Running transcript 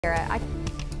I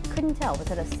couldn't tell. Was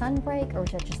it a sun break or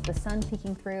was it just the sun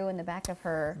peeking through in the back of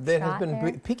her That shot has been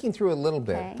there? peeking through a little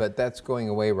bit, Okay. but that's going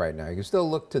away right now. You can still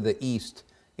look to the east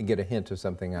and get a hint of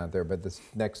something out there, but this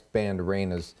next band of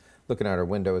rain is looking out our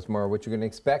window is more what you're going to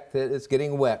expect. It's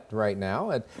getting wet right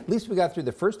now. At least we got through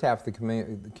the first half of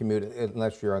the commute,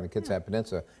 unless you're on the Kitsap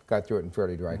Peninsula, got through it in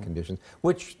fairly dry conditions,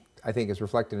 which I think is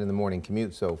reflected in the morning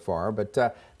commute so far. But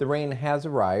the rain has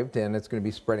arrived, and it's going to be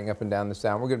spreading up and down the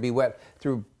sound. We're going to be wet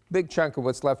through big chunk of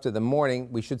what's left of the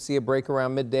morning. We should see a break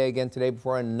around midday again today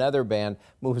before another band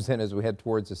moves in as we head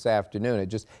towards this afternoon. It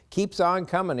just keeps on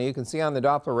coming. You can see on the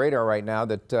Doppler radar right now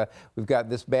that we've got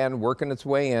this band working its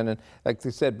way in. And like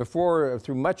I said before,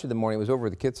 through much of the morning, it was over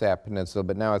the Kitsap Peninsula,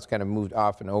 but now it's kind of moved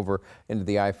off and over into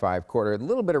the I-5 corridor. A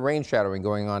little bit of rain shadowing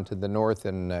going on to the north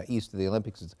and east of the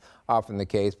Olympics is often the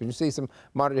case, but you see some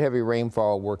moderate heavy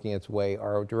rainfall working its way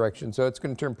our direction. So it's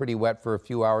going to turn pretty wet for a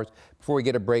few hours before we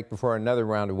get a break before another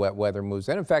round of wet weather moves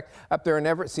in. In fact, up there in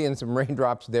Everett, seeing some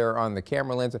raindrops there on the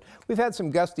camera lens. And we've had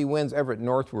some gusty winds Everett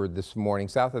northward this morning.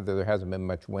 South of there hasn't been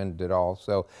much wind at all,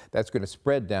 so that's going to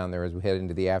spread down there as we head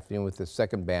into the afternoon with the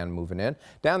second band moving in.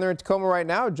 Down there in Tacoma right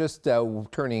now, just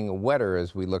turning wetter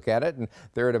as we look at it. And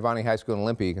there at Avani High School in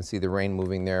Olympia, you can see the rain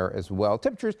moving there as well.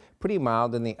 Temperatures pretty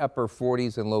mild in the upper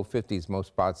 40s and low 50s most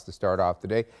spots to start off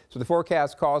today. So the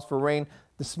forecast calls for rain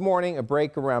this morning, a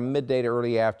break around midday to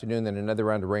early afternoon, then another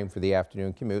round of rain for the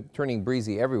afternoon commute. Turning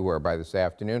breezy everywhere by this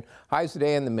afternoon. Highs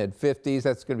today in the mid-50s.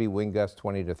 That's going to be wind gusts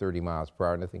 20 to 30 miles per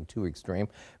hour, nothing too extreme.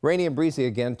 Rainy and breezy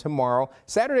again tomorrow.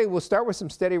 Saturday we'll start with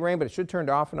some steady rain, but it should turn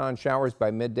to off and on showers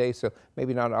by midday, so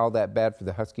maybe not all that bad for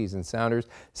the Huskies and Sounders.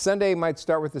 Sunday might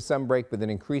start with the sun break with an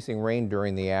increasing rain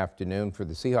during the afternoon for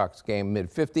the Seahawks game,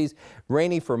 mid-50s.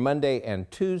 Rainy for Monday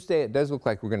and Tuesday. It does look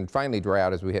like we're going to finally dry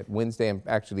out as we hit Wednesday and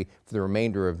actually for the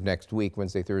remainder of next week,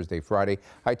 Wednesday, Thursday, Friday.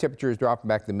 High temperatures dropping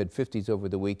back to the mid-50s over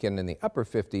the weekend and the upper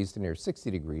 50s to near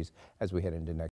 60 degrees as we head into next